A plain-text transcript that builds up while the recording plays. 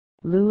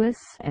Luis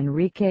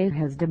Enrique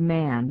has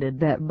demanded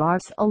that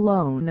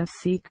Barcelona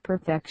seek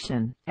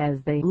perfection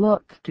as they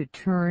look to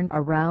turn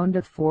around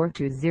a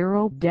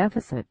 4-0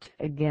 deficit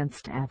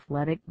against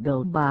Athletic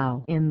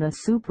Bilbao in the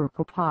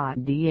Supercopa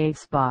de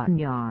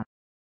España.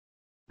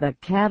 The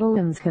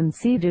Catalans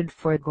conceded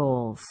 4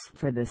 goals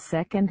for the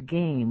second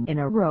game in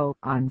a row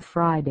on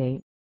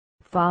Friday,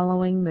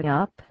 following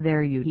the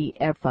their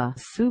UEFA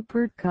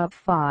Super Cup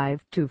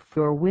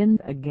 5-4 win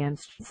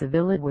against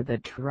Sevilla with a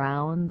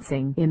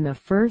trouncing in the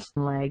first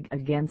leg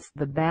against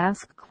the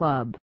Basque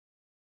club.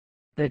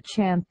 The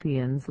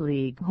Champions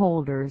League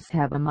holders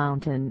have a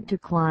mountain to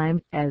climb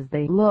as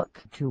they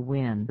look to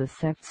win the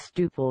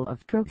sextuple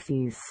of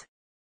trophies,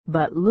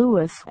 but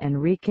Luis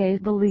Enrique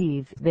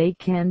believes they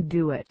can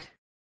do it.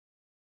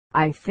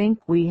 "I think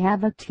we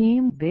have a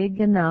team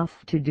big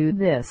enough to do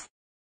this,"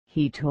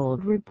 he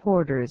told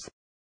reporters.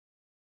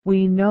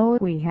 "We know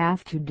we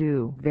have to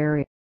do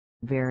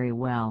very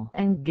well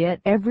and get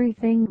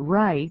everything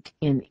right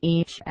in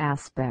each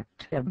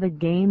aspect of the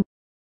game.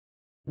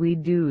 We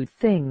do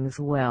things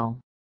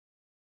well.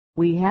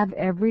 We have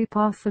every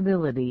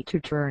possibility to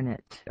turn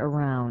it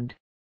around.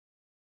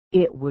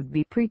 It would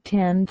be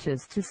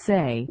pretentious to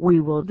say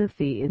we will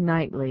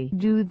definitely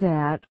do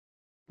that,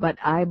 but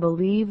I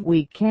believe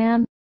we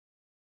can.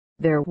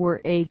 There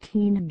were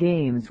 18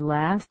 games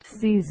last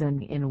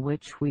season in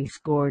which we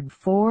scored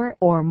 4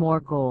 or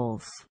more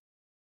goals.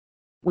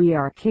 We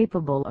are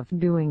capable of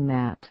doing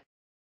that.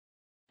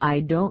 I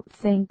don't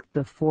think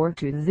the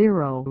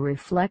 4-0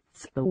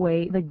 reflects the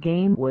way the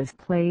game was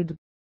played.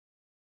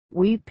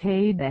 We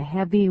paid a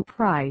heavy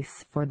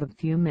price for the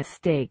few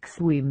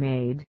mistakes we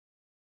made.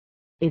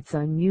 It's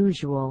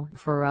unusual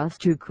for us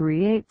to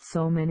create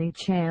so many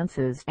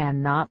chances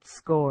and not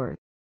score.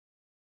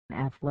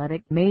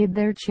 Athletic made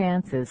their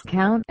chances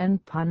count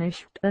and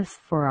punished us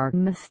for our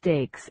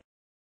mistakes.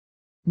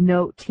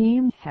 No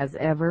team has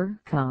ever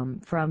come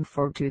from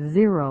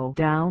 4-0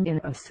 down in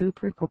a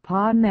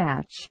Supercopa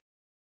match.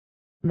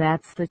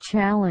 That's the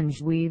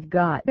challenge we've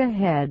got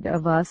ahead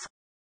of us.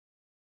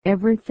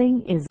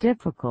 Everything is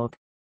difficult.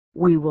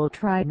 We will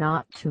try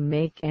not to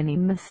make any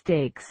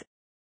mistakes.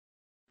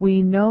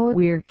 We know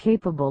we're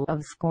capable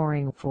of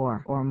scoring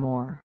 4 or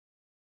more.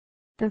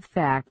 The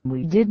fact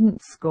we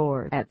didn't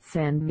score at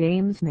St.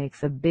 James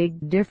makes a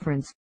big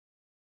difference.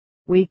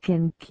 We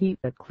can keep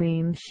a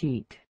clean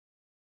sheet."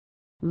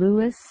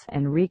 Luis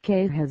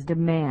Enrique has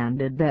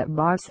demanded that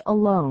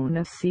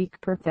Barcelona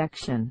seek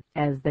perfection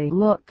as they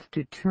look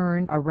to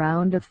turn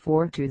around a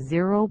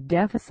 4-0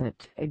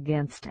 deficit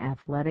against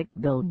Athletic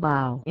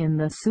Bilbao in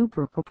the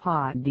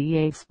Supercopa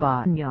de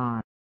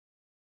España.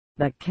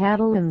 The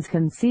Catalans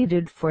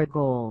conceded 4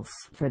 goals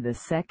for the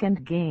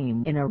second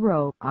game in a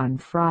row on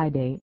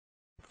Friday,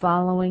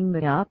 following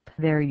the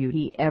their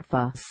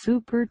UEFA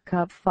Super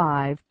Cup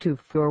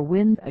 5-4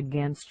 win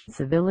against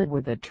Sevilla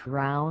with a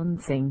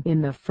trouncing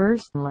in the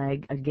first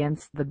leg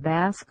against the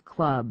Basque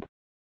club.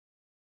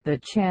 The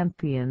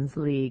Champions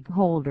League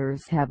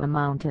holders have a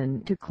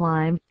mountain to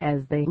climb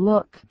as they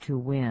look to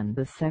win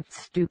the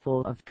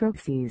sextuple of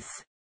trophies,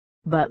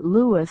 but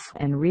Luis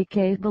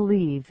Enrique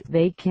believes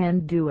they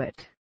can do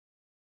it.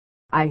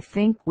 "I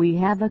think we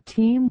have a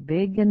team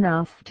big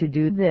enough to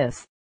do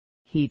this,"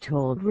 he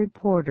told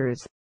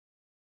reporters.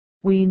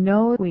 "We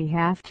know we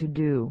have to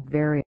do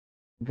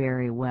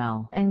very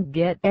well and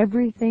get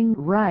everything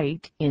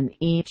right in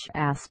each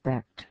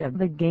aspect of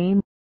the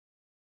game.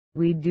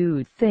 We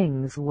do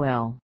things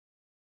well.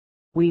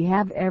 We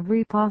have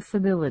every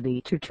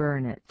possibility to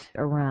turn it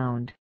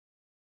around.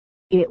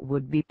 It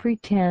would be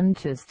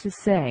pretentious to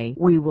say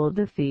we will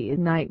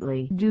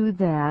definitely do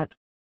that,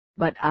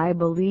 but I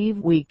believe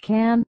we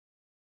can.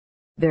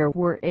 There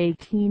were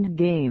 18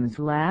 games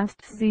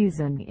last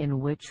season in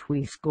which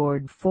we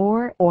scored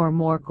 4 or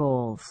more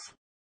goals.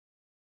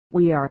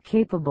 We are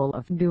capable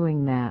of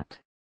doing that.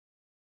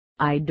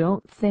 I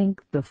don't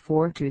think the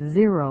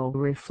 4-0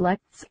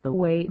 reflects the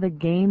way the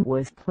game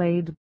was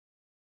played.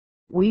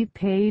 We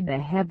paid a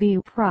heavy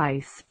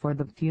price for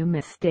the few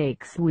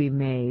mistakes we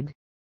made.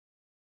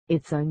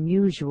 It's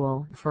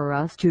unusual for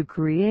us to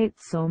create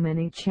so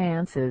many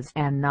chances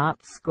and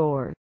not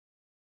score.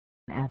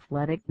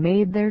 Athletic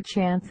made their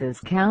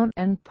chances count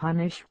and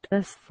punished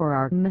us for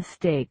our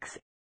mistakes.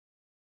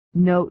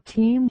 No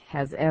team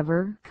has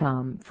ever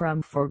come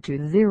from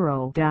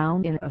 4-0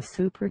 down in a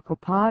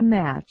Supercopa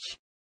match.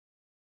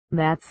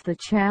 That's the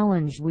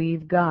challenge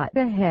we've got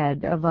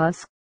ahead of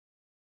us.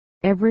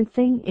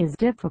 Everything is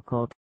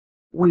difficult.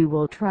 We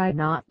will try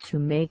not to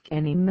make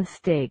any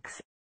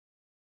mistakes.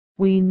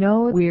 We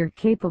know we're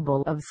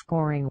capable of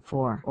scoring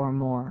 4 or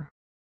more.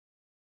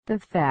 The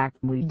fact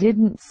we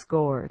didn't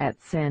score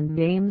at St.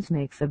 James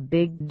makes a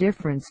big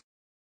difference.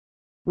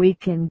 We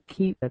can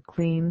keep a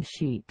clean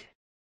sheet."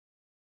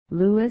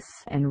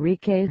 Luis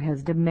Enrique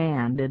has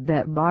demanded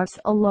that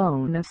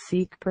Barcelona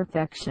seek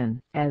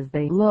perfection as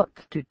they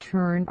look to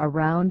turn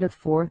around a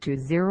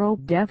 4-0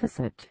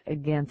 deficit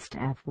against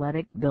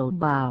Athletic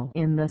Bilbao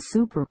in the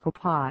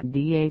Supercopa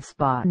de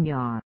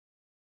España.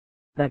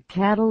 The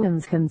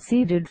Catalans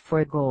conceded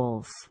 4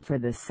 goals for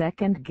the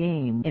second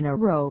game in a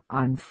row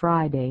on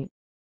Friday,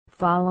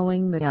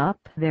 following the up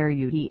their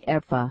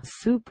UEFA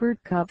Super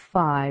Cup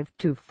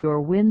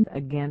 5-4 win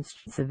against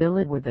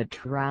Sevilla with a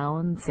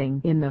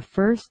trouncing in the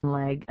first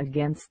leg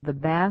against the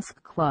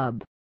Basque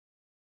club.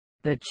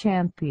 The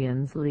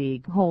Champions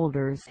League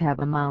holders have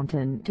a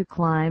mountain to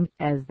climb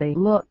as they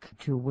look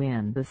to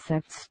win the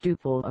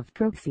sextuple of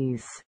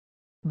trophies,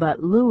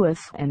 but Luis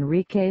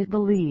Enrique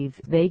believes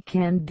they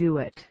can do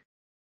it.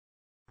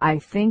 "I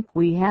think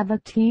we have a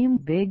team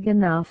big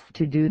enough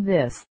to do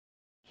this,"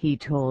 he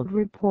told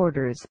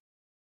reporters.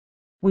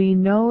 "We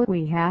know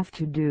we have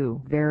to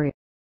do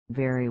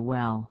very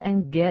well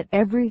and get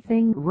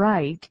everything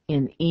right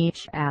in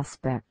each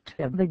aspect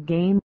of the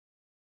game.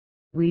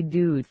 We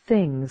do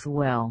things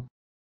well.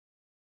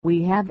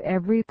 We have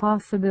every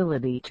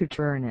possibility to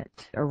turn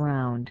it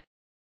around.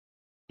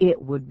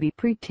 It would be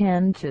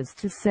pretentious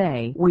to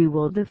say we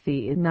will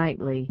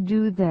definitely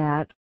do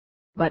that,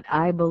 but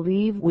I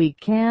believe we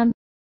can.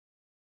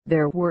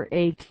 There were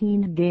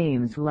 18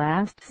 games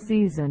last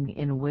season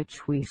in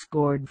which we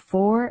scored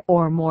 4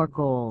 or more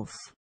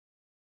goals.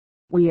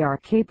 We are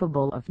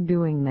capable of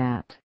doing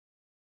that.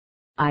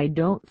 I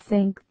don't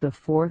think the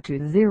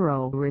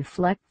 4-0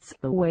 reflects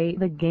the way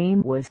the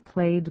game was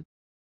played.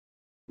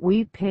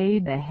 We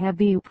paid a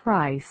heavy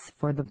price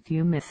for the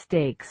few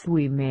mistakes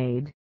we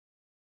made.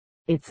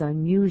 It's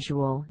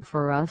unusual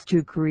for us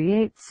to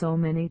create so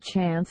many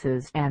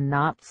chances and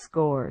not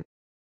score.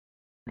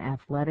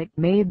 Athletic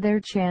made their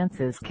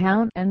chances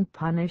count and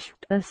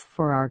punished us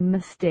for our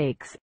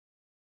mistakes.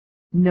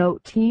 No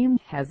team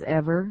has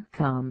ever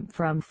come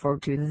from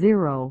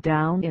 4-0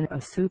 down in a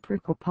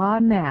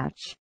Supercopa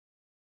match.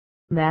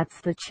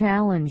 That's the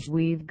challenge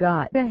we've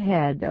got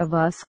ahead of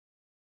us.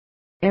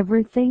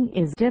 Everything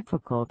is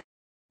difficult.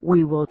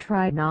 We will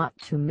try not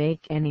to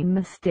make any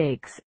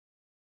mistakes.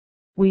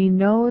 We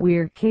know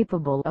we're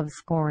capable of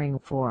scoring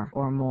 4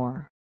 or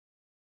more.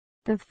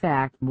 The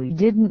fact we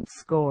didn't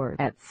score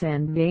at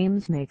St.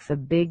 James makes a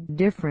big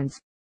difference.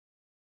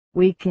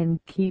 We can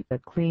keep a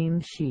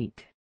clean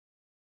sheet."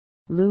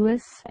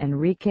 Luis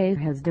Enrique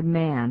has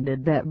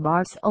demanded that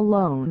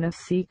Barcelona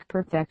seek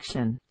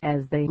perfection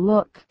as they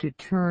look to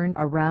turn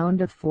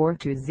around a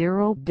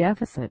 4-0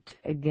 deficit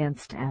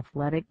against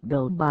Athletic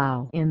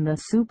Bilbao in the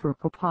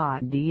Supercopa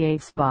de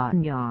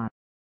España.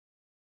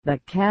 The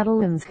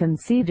Catalans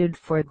conceded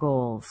 4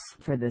 goals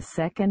for the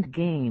second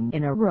game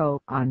in a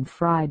row on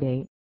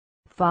Friday,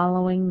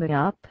 following the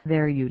up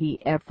their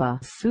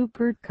UEFA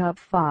Super Cup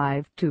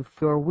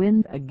 5-4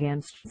 win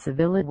against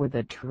Sevilla with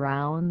a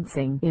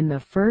trouncing in the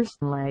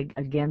first leg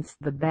against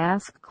the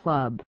Basque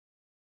club.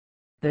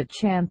 The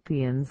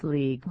Champions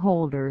League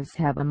holders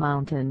have a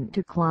mountain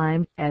to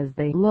climb as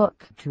they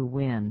look to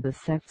win the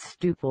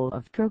sextuple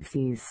of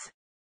trophies,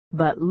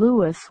 but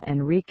Luis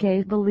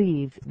Enrique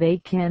believes they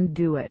can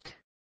do it.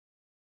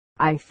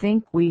 "I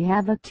think we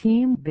have a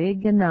team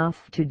big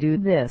enough to do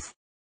this,"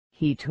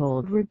 he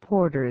told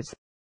reporters.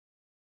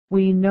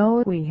 "We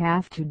know we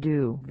have to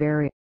do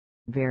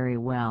very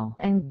well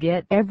and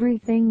get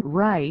everything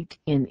right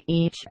in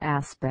each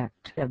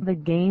aspect of the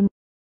game.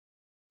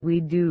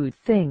 We do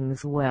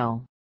things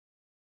well.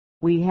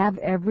 We have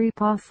every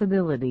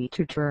possibility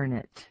to turn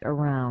it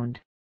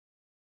around.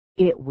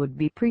 It would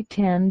be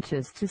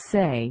pretentious to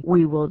say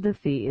we will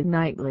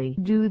definitely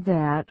do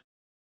that,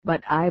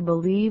 but I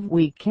believe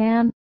we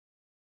can."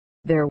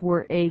 There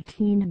were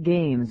 18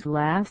 games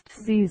last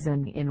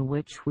season in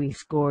which we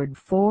scored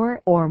 4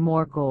 or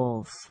more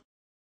goals.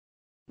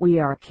 We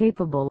are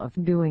capable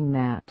of doing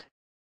that.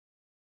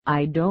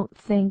 I don't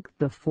think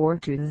the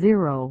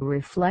 4-0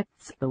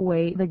 reflects the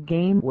way the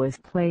game was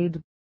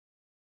played.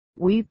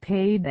 We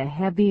paid a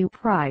heavy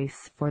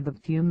price for the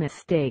few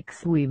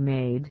mistakes we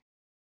made.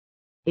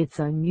 It's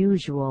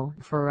unusual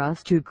for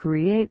us to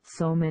create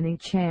so many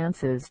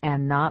chances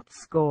and not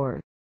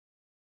score.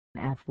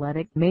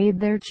 Athletic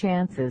made their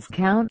chances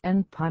count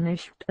and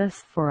punished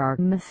us for our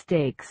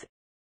mistakes.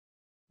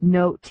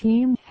 No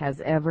team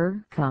has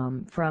ever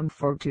come from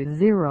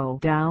 4-0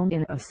 down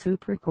in a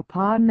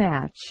Supercopa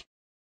match.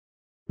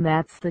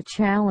 That's the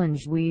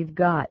challenge we've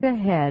got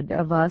ahead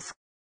of us.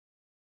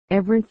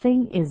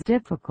 Everything is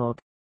difficult.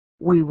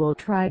 We will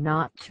try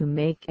not to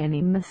make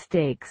any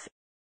mistakes.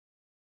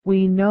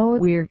 We know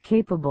we're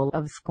capable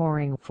of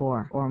scoring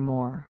 4 or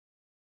more.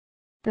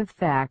 The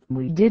fact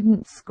we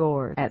didn't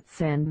score at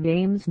St.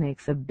 James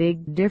makes a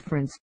big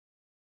difference.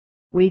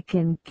 We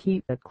can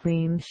keep a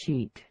clean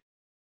sheet.